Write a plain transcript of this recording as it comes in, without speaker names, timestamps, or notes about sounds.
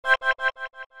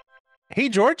Hey,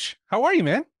 George, how are you,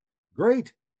 man?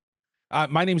 Great.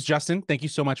 My name's Justin. Thank you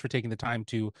so much for taking the time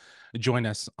to join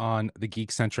us on the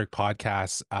Geekcentric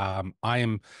podcast. I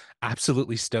am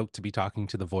absolutely stoked to be talking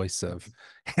to the voice of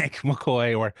Hank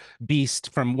McCoy or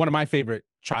Beast from one of my favorite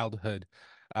childhood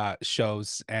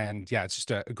shows. And yeah, it's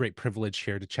just a great privilege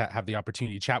here to chat, have the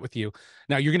opportunity to chat with you.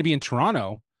 Now, you're going to be in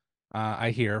Toronto,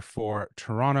 I hear, for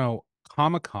Toronto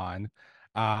Comicon.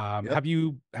 Yep. Have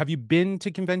you been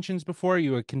to conventions before? Are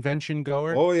you a convention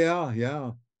goer? Oh yeah,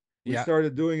 yeah. We Yeah.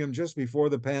 started doing them just before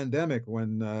the pandemic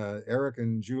when Eric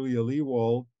and Julia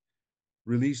Leewald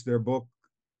released their book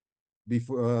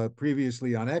before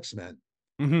previously on X-Men,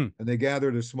 Hmm. and they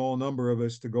gathered a small number of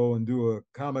us to go and do a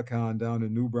Comic-Con down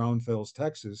in New Braunfels,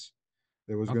 Texas.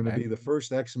 There was going to Okay. be the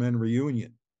first X-Men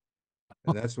reunion,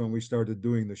 and that's when we started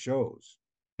doing the shows.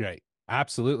 Right.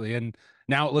 Absolutely. And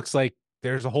now it looks like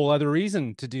there's a whole other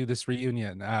reason to do this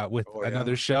reunion with Oh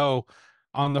another yeah. show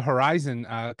on the horizon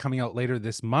coming out later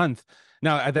this month.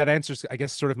 Now that answers, I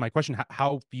guess, sort of my question.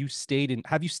 How have you stayed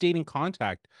in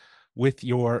contact with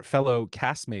your fellow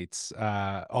castmates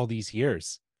all these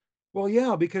years? Well,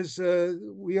 yeah, because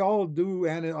we all do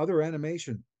other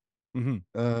animation. Hmm.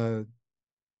 Uh,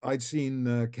 I'd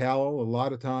seen Cal a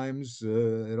lot of times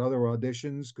at other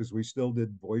auditions because we still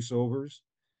did voiceovers.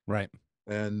 Right.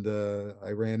 And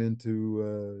I ran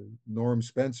into Norm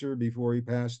Spencer before he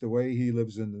passed away.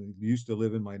 Used to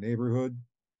live in my neighborhood.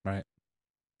 Right.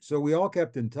 So we all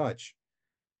kept in touch.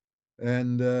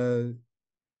 And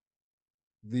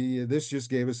this just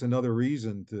gave us another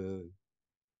reason to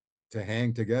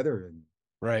hang together and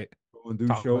Right. go and do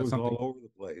Talk about shows all something. over the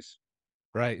place.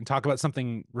 Right. And talk about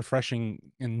something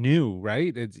refreshing and new,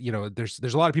 right? It's,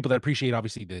 there's a lot of people that appreciate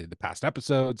obviously the past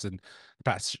episodes and the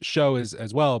past show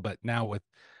as well, but now with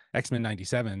X-Men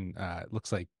 97, it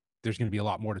looks like there's going to be a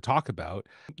lot more to talk about.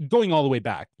 Going all the way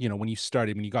back, when you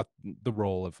started, when you got the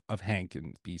role of Hank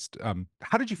and Beast,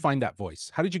 how did you find that voice?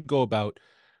 How did you go about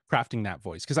crafting that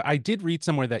voice? Because I did read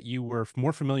somewhere that you were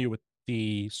more familiar with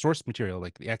the source material,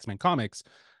 like the X-Men comics,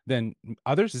 than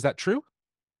others. Is that true?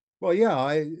 Well, yeah,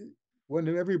 I when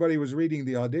everybody was reading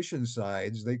the audition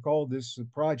sides, they called this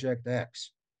Project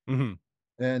X. Hmm.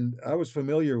 And I was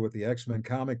familiar with the X-Men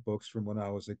comic books from when I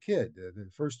was a kid. The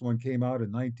first one came out in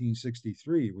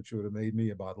 1963, which would have made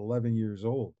me about 11 years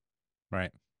old.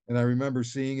 Right. And I remember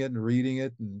seeing it and reading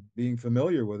it and being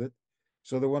familiar with it.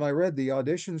 So that when I read the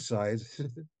audition sides,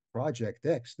 Project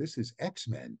X, this is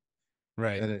X-Men.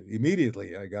 Right. And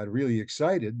immediately I got really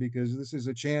excited because this is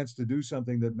a chance to do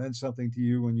something that meant something to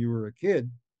you when you were a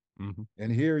kid. Hmm.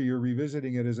 And here you're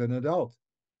revisiting it as an adult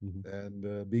Hmm.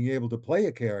 and being able to play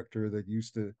a character that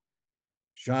used to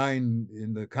shine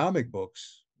in the comic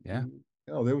books. Yeah.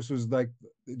 This was like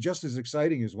just as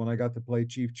exciting as when I got to play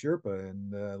Chief Chirpa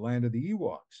in Land of the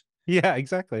Ewoks. Yeah,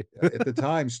 exactly. At the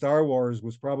time, Star Wars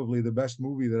was probably the best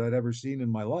movie that I'd ever seen in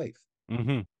my life.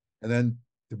 Hmm. And then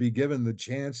to be given the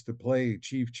chance to play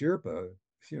Chief Chirpa,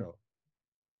 you know,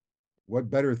 what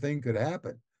better thing could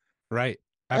happen? Right.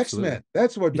 X-Men, Absolutely.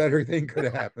 that's what better thing could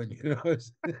happen,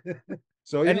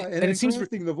 So And yeah, it, and and it in seems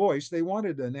crafting the voice, they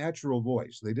wanted a natural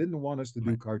voice. They didn't want us to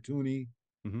do right. cartoony.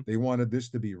 Hmm. They wanted this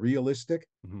to be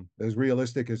Hmm.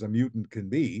 realistic as a mutant can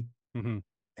be. Hmm.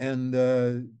 And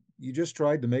you just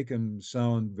tried to make him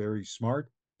sound very smart,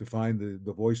 to find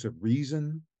the voice of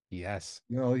reason. Yes.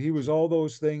 He was all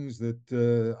those things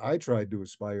that I tried to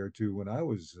aspire to when I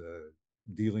was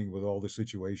dealing with all the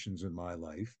situations in my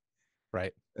life.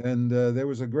 Right. And there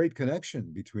was a great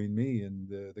connection between me and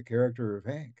the character of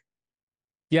Hank.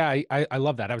 Yeah, I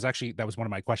love that. That was one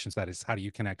of my questions. That is, how do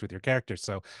you connect with your character?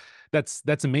 So that's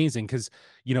amazing because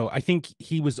I think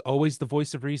he was always the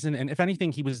voice of reason, and if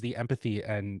anything, he was the empathy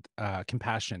and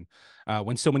compassion.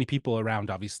 When so many people around,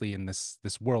 obviously in this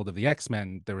world of the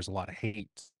X-Men, there was a lot of hate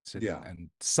and, Yeah. and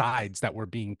sides that were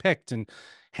being picked, and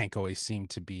Hank always seemed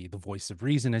to be the voice of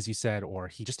reason, as you said, or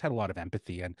he just had a lot of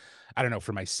empathy. And I don't know,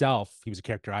 for myself, he was a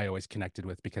character I always connected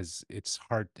with because it's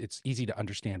easy to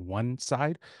understand one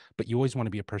side, but you always want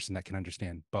to be a person that can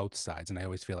understand both sides. And I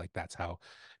always feel like that's how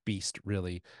Beast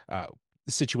really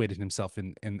situated himself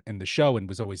in the show and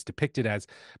was always depicted as.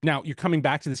 Now you're coming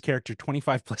back to this character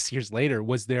 25 plus years later.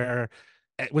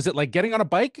 Was it like getting on a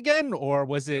bike again, or Oh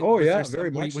was there yeah, very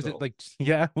much was it so. like,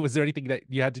 yeah, was there anything that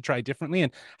you had to try differently?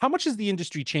 And how much has the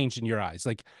industry changed in your eyes?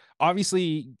 Like,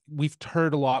 obviously we've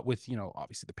heard a lot with,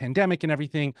 obviously the pandemic and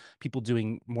everything, people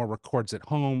doing more records at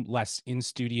home, less in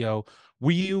studio.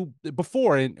 Were you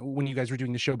before, and when you guys were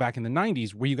doing the show back in the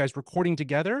 90s, were you guys recording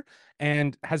together?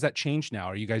 And has that changed now?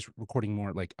 Are you guys recording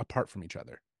more like apart from each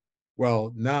other?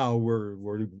 Well, now we're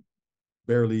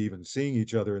barely even seeing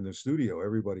each other in the studio.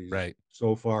 Everybody's Right.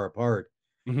 so far apart.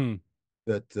 Hmm.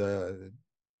 that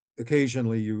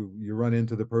occasionally you run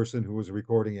into the person who was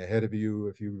recording ahead of you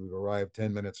if you arrive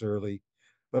 10 minutes early.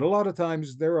 But a lot of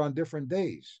times they're on different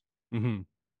days, Hmm.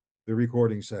 the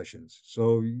recording sessions.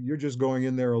 So you're just going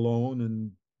in there alone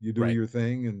and you do Right. your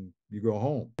thing and you go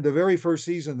home. The very first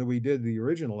season that we did the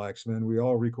original X-Men, we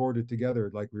all recorded together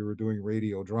like we were doing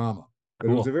radio drama. But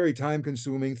it was a Cool. very time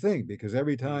consuming thing because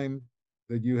every Mm. time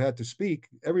that you had to speak,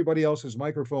 everybody else's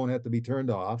microphone had to be turned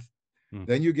off. Mm.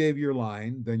 Then you gave your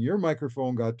line, then your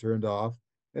microphone got turned off,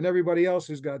 and everybody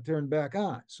else's got turned back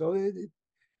on. So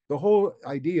the whole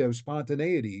idea of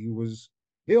spontaneity was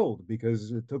killed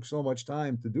because it took so much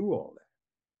time to do all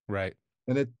that. Right.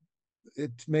 And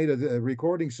it made a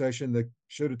recording session that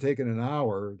should have taken an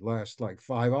hour last like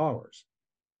 5 hours.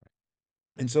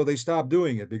 And so they stopped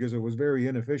doing it because it was very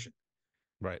inefficient.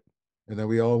 Right. And then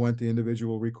we all went to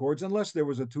individual records. Unless there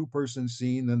was a two-person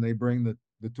scene, then they bring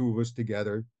the two of us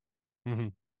together. Hmm.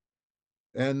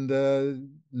 And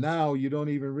now you don't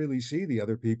even really see the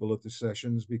other people at the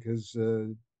sessions because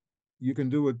you can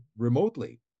do it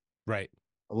remotely. Right.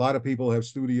 A lot of people have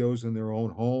studios in their own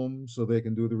homes, so they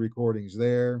can do the recordings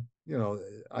there. You know,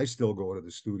 I still go to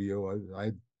the studio.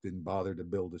 I didn't bother to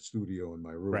build a studio in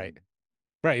my room. Right.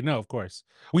 Right. No, of course.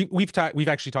 We've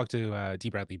actually talked to D.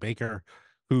 Bradley Baker,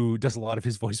 who does a lot of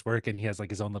his voice work, and he has like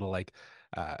his own little like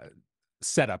uh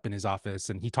setup in his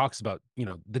office, and he talks about,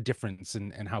 the difference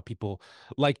and how people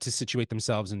like to situate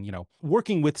themselves, and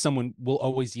working with someone will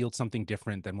always yield something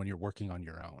different than when you're working on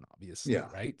your own, obviously, Yeah,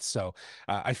 right? So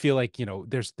I feel like,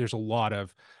 there's a lot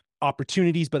of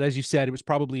opportunities, but as you said, it was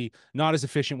probably not as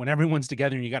efficient when everyone's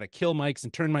together and you got to kill mics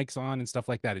and turn mics on and stuff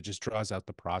like that. It just draws out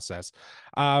the process.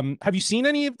 Have you seen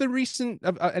any of the recent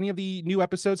any of the new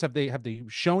episodes? Have they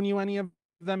shown you any of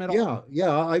them at all?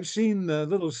 yeah. I've seen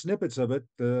little snippets of it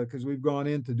because we've gone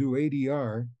in to do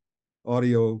ADR,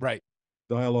 audio Right.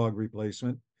 dialogue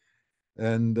replacement,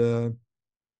 and W-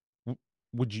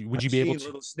 would you I've be able seen to?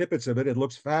 little snippets of it. It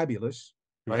looks fabulous.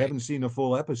 I Right. haven't seen a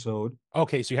full episode.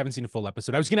 Okay, so you haven't seen a full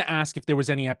episode. I was going to ask if there was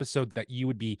any episode that you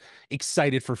would be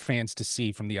excited for fans to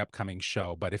see from the upcoming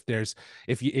show, but if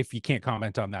you can't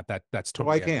comment on that, that's No,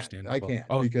 I totally can't. I understandable. can't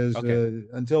Oh, because okay,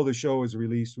 until the show is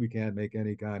released, we can't make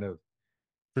any kind of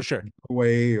for sure.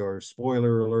 way or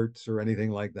spoiler alerts or anything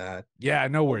like that. Yeah,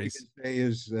 no All we can worries. say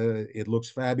is it looks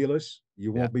fabulous.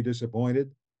 You Yeah, won't be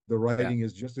disappointed. The yeah. writing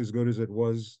is just as good as it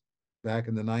was back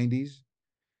in the 90s.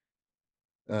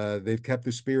 They've kept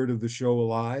the spirit of the show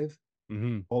alive.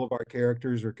 Hmm. All of our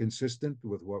characters are consistent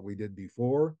with what we did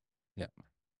before. Yeah.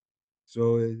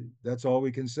 So that's all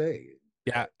we can say.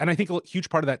 Yeah, and I think a huge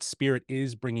part of that spirit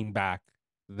is bringing back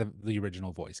the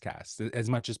original voice cast as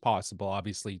much as possible.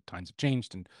 Obviously, times have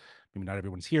changed, and maybe not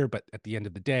everyone's here, but at the end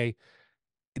of the day,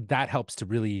 that helps to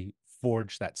really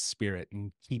forge that spirit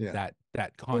and keep Yeah. that They're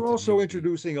also continuity.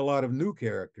 introducing a lot of new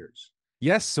characters,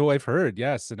 Yes, so I've heard.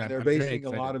 Yes, and and I'm they're I'm very basing a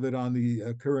lot excited. of it on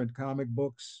the current comic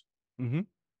books. Hmm.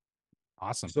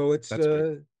 Awesome. So it's That's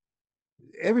great.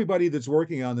 everybody that's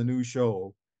working on the new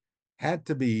show had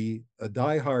to be a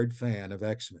diehard fan of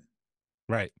X-Men.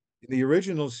 Right. In the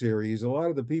original series, a lot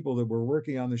of the people that were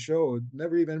working on the show had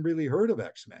never even really heard of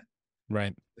X-Men.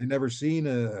 Right. They never seen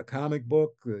a comic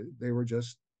book. They were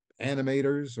just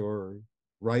animators or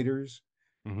writers.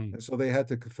 Hmm. And so they had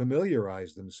to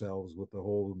familiarize themselves with the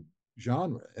whole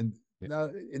genre. And Yeah. now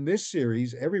in this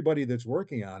series, everybody that's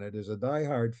working on it is a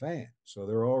diehard fan. So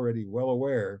they're already well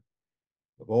aware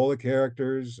of all the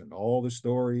characters and all the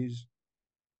stories.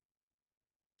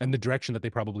 And the direction that they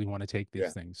probably want to take these Yeah.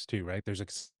 things too, right? There's a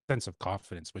sense of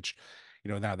confidence, which,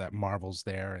 now that Marvel's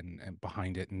there and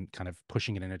behind it and kind of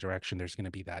pushing it in a direction, there's going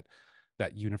to be that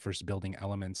universe building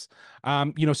elements.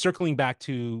 Circling back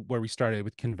to where we started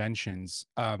with conventions,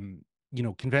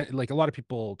 like a lot of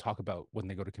people talk about when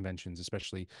they go to conventions,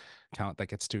 especially talent that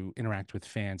gets to interact with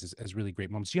fans as really great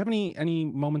moments. Do you have any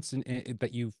moments that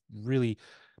you've really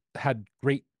had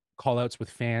great call outs with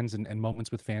fans and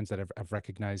moments with fans that have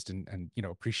recognized and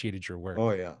appreciated your work?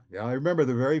 Oh, yeah. Yeah. I remember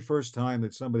the very first time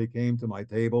that somebody came to my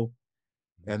table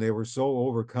and they were so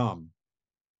overcome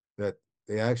that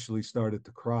they actually started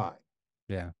to cry.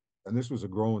 Yeah. And this was a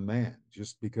grown man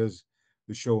just because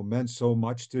the show meant so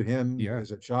much to him Yeah.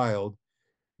 as a child.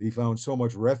 He found so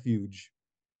much refuge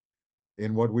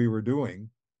in what we were doing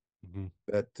Hmm.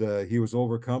 that he was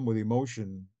overcome with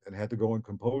emotion and had to go and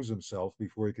compose himself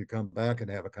before he could come back and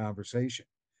have a conversation.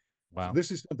 So Wow.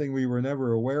 this is something we were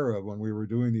never aware of when we were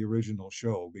doing the original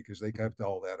show because they Mhm. kept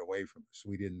all that away from us.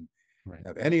 We didn't Right.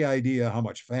 have any idea how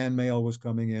much fan mail was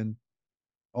coming in.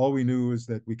 All we knew is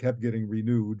that we kept getting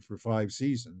renewed for 5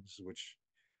 seasons, which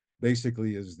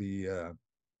basically is the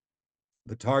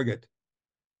target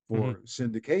Hmm. for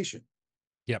syndication.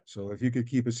 Yep. So if you could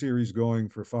keep a series going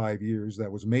for 5 years,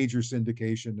 that was major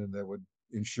syndication, and that would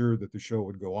ensure that the show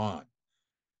would go on.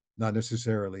 Not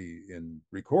necessarily in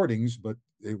recordings, but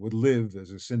it would live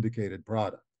as a syndicated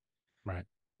product. Right.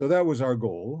 So that was our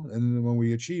goal. And when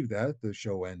we achieved that, the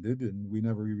show ended, and we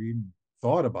never even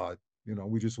thought about,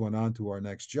 we just went on to our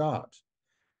next jobs.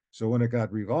 So when it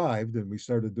got revived and we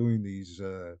started doing these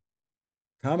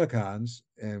Comicons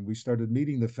and we started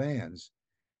meeting the fans,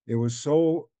 it was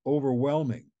so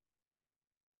overwhelming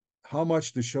how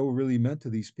much the show really meant to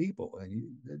these people. And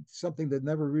it's something that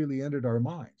never really entered our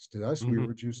minds. To us, we Hmm.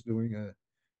 were just doing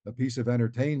a piece of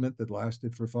entertainment that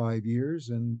lasted for 5 years,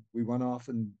 and we went off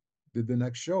and did the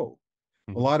next show.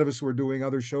 A Hmm. lot of us were doing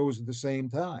other shows at the same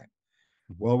time.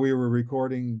 Hmm. While we were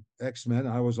recording X-Men,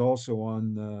 I was also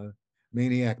on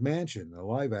Maniac Mansion, a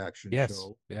live action Yes.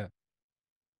 show, Yeah.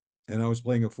 and I was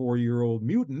playing a 4-year-old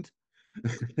mutant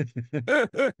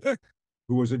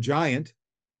who was a giant.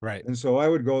 Right. And so I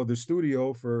would go, the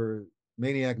studio for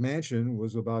Maniac Mansion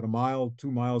was about a mile,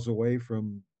 2 miles away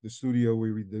from the studio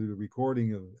we did the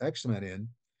recording of X-Men in.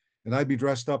 And I'd be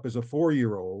dressed up as a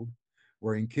 4-year-old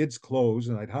wearing kids' clothes,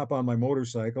 and I'd hop on my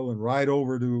motorcycle and ride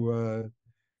over to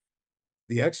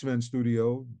the X-Men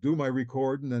studio, do my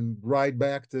record, and then ride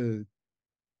back to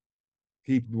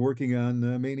keep working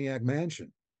on Maniac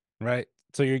Mansion. Right.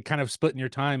 So you're kind of splitting your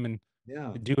time and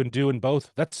Yeah. doing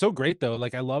both. That's so great though.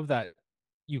 Like I love that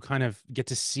you kind of get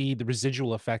to see the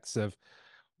residual effects of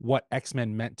what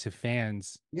X-Men meant to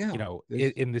fans, Yeah.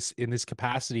 in this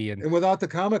capacity. And And without the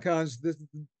Comic Cons,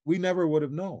 we never would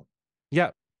have known.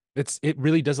 yeah, it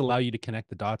really does allow you to connect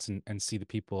the dots and see the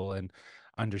people and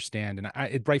understand. And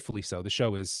it rightfully so. The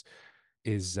show is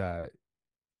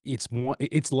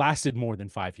it's lasted more than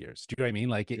 5 years. Do you know what I mean?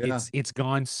 Like Yeah. it's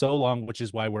gone so long, which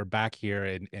is why we're back here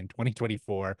in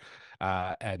 2024,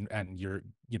 and you're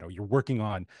working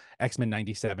on X-Men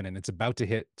 97, and it's about to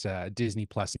hit Disney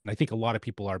Plus. And I think a lot of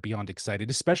people are beyond excited,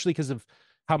 especially because of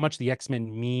how much the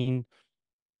X-Men mean,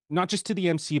 not just to the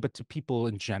MC, but to people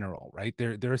in general, right?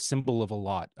 They're a symbol of a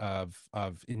lot of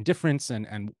indifference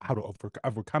and how to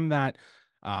overcome that.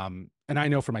 And I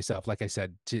know for myself, like I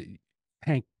said, to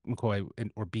Hank McCoy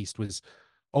or Beast was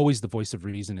always the voice of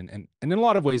reason, and in a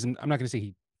lot of ways, and I'm not going to say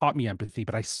he taught me empathy,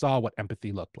 but I saw what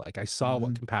empathy looked like. I saw what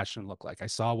Mm-hmm. compassion looked like. I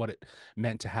saw what it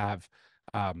meant to have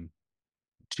um,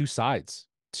 two sides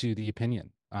to the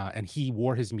opinion, and he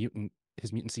wore his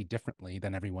mutancy differently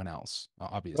than everyone else, Oh,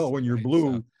 obviously, when you're right? So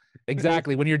blue.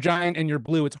 exactly, when you're giant and you're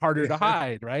blue, it's harder to Yeah.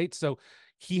 hide, right? So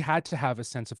he had to have a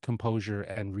sense of composure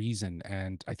and reason,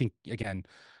 and I think again,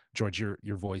 George,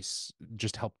 your voice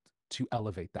just helped to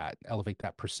elevate that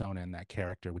persona and that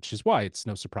character, which is why it's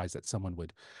no surprise that someone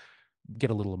would get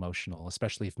a little emotional,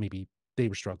 especially if maybe they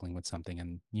were struggling with something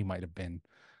and you might have been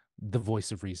the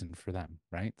voice of reason for them,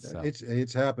 right? So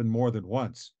It's happened more than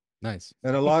once. nice.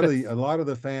 And a lot of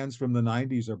the fans from the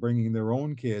 90s are bringing their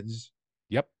own kids,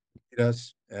 Yep.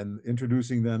 yes, and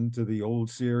introducing them to the old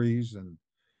series and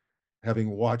having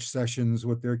watch sessions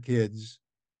with their kids.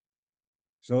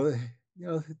 So,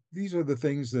 these are the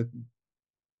things that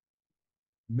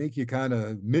make you kind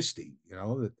of misty,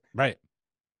 that Right.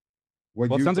 what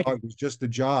Well, it you sounds like thought was just a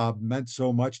job meant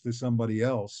so much to somebody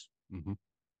else, mhm.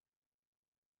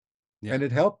 Yeah. and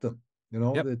it helped them,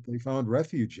 Yep. that they found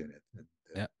refuge in it. And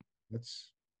Yeah.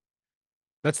 that's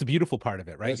That's the beautiful part of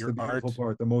it, right? that's the Your beautiful art.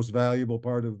 part, the most valuable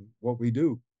part of what we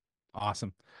do.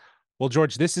 Awesome. Well,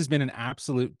 George, this has been an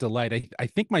absolute delight. I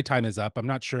think my time is up. I'm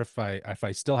not sure if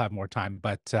I still have more time,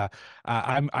 but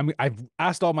I've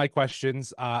asked all my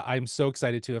questions. I'm so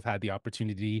excited to have had the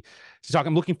opportunity to talk.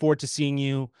 I'm looking forward to seeing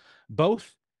you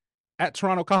both at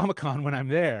Toronto Comic Con when I'm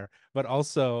there, but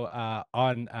also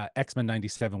on X-Men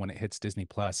 97 when it hits Disney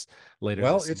Plus later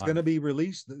Well, this it's going to month. be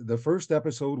released. The first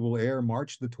episode will air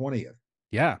March the 20th.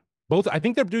 Yeah, both. I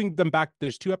think they're doing them back.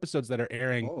 There's two episodes that are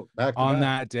airing Oh, back to on back.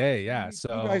 that day. Yeah, You so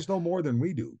guys know more than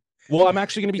we do. well, I'm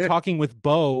actually going to be talking with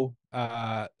Bo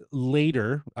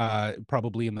later,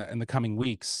 probably in the coming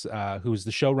weeks, who's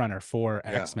the showrunner for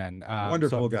Yeah. X-Men. So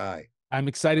Wonderful guy. I'm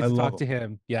excited I to love talk him. to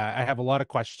him. Yeah, I have a lot of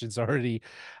questions already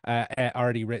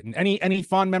written. Any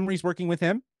fond memories working with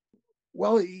him?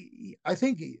 Well, I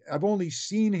think I've only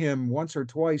seen him once or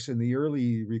twice in the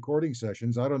early recording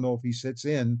sessions. I don't know if he sits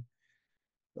in.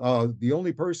 The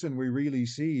only person we really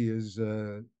see is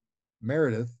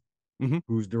Meredith, Hmm.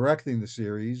 who's directing the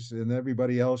series, and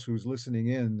everybody else who's listening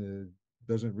in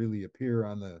doesn't really appear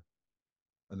on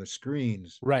the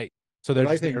screens. Right. So they're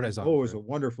But I just think there as on Bo is a crew.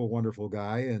 wonderful, wonderful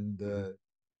guy, and Hmm.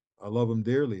 I love him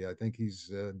dearly. I think he's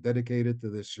dedicated to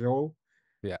this show,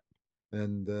 Yeah.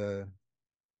 and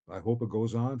I hope it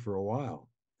goes on for a while.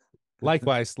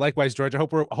 Likewise, George. I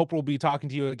hope we'll be talking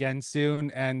to you again soon.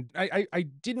 And I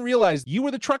didn't realize you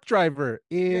were the truck driver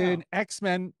Yeah, in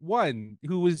X-Men 1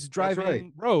 who was that's right.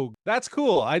 driving Rogue. That's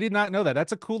cool. I did not know that.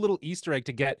 That's a cool little Easter egg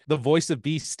to get the voice of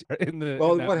Beast in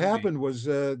Well, that what movie. happened was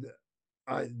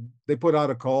they put out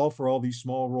a call for all these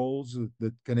small roles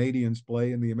that Canadians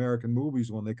play in the American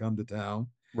movies when they come to town.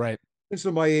 Right. And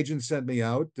so my agent sent me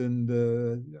out and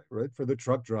read for the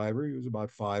truck driver. He was about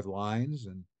 5 lines.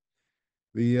 And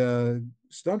the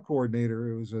stunt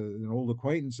coordinator, it was an old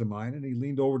acquaintance of mine, and he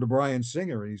leaned over to Brian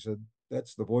Singer and he said,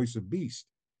 "That's the voice of Beast."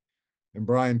 And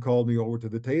Brian called me over to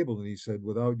the table and he said,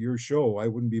 "Without your show, I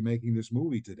wouldn't be making this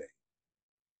movie today."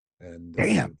 And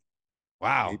Damn.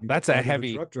 Wow. gave me the That's a part of the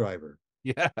heavy. truck driver.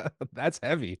 Yeah, that's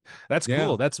heavy. That's Yeah,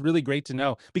 cool. That's really great to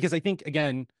know because I think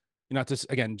again, not to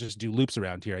again just do loops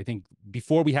around here. I think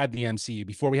before we had the MCU,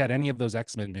 before we had any of those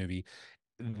X-Men movie,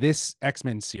 this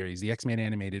X-Men series, the X-Men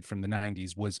animated from the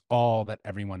 90s was all that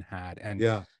everyone had. And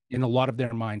yeah, in a lot of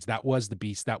their minds, that was the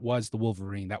Beast, that was the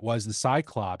Wolverine, that was the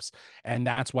Cyclops. And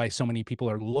that's why so many people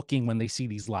are looking when they see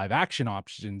these live action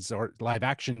options or live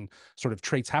action sort of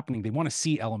traits happening. They want to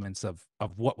see elements of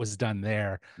what was done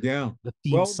there, yeah. the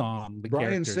theme Well, song, the Brian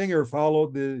characters. Singer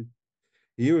followed the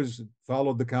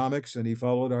comics and he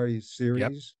followed our Yep.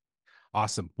 series.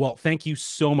 Awesome. Well, thank you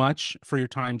so much for your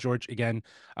time, George. Again,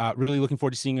 really looking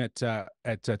forward to seeing you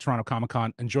at Toronto Comic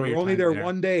Con. Enjoy We're your only time there there.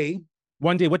 one day,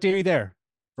 One day. What day are you there?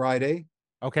 Friday.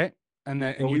 Okay. And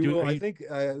then So and you're we doing will, are I you think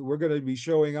we're going to be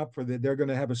showing up they're going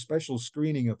to have a special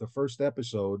screening of the first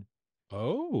episode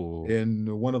Oh,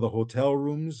 in one of the hotel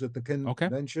rooms at the okay.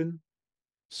 convention.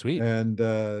 Sweet. And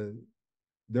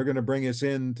they're going to bring us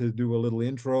in to do a little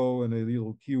intro and a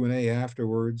little Q&A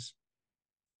afterwards.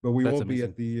 But we That's won't be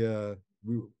amazing.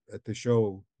 at the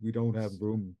show. We don't have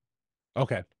room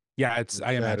Okay. Yeah, on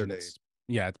I imagine Saturday. it's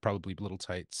yeah, it's probably a little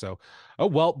tight. So, oh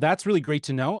well, that's really great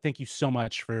to know. Thank you so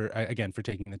much for again for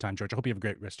taking the time, George. I hope you have a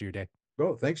great rest of your day.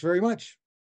 Well, thanks very much.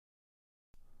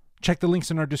 Check the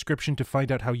links in our description to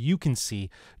find out how you can see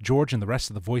George and the rest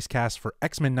of the voice cast for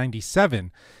X-Men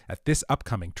 97 at this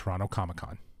upcoming Toronto Comic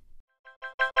Con.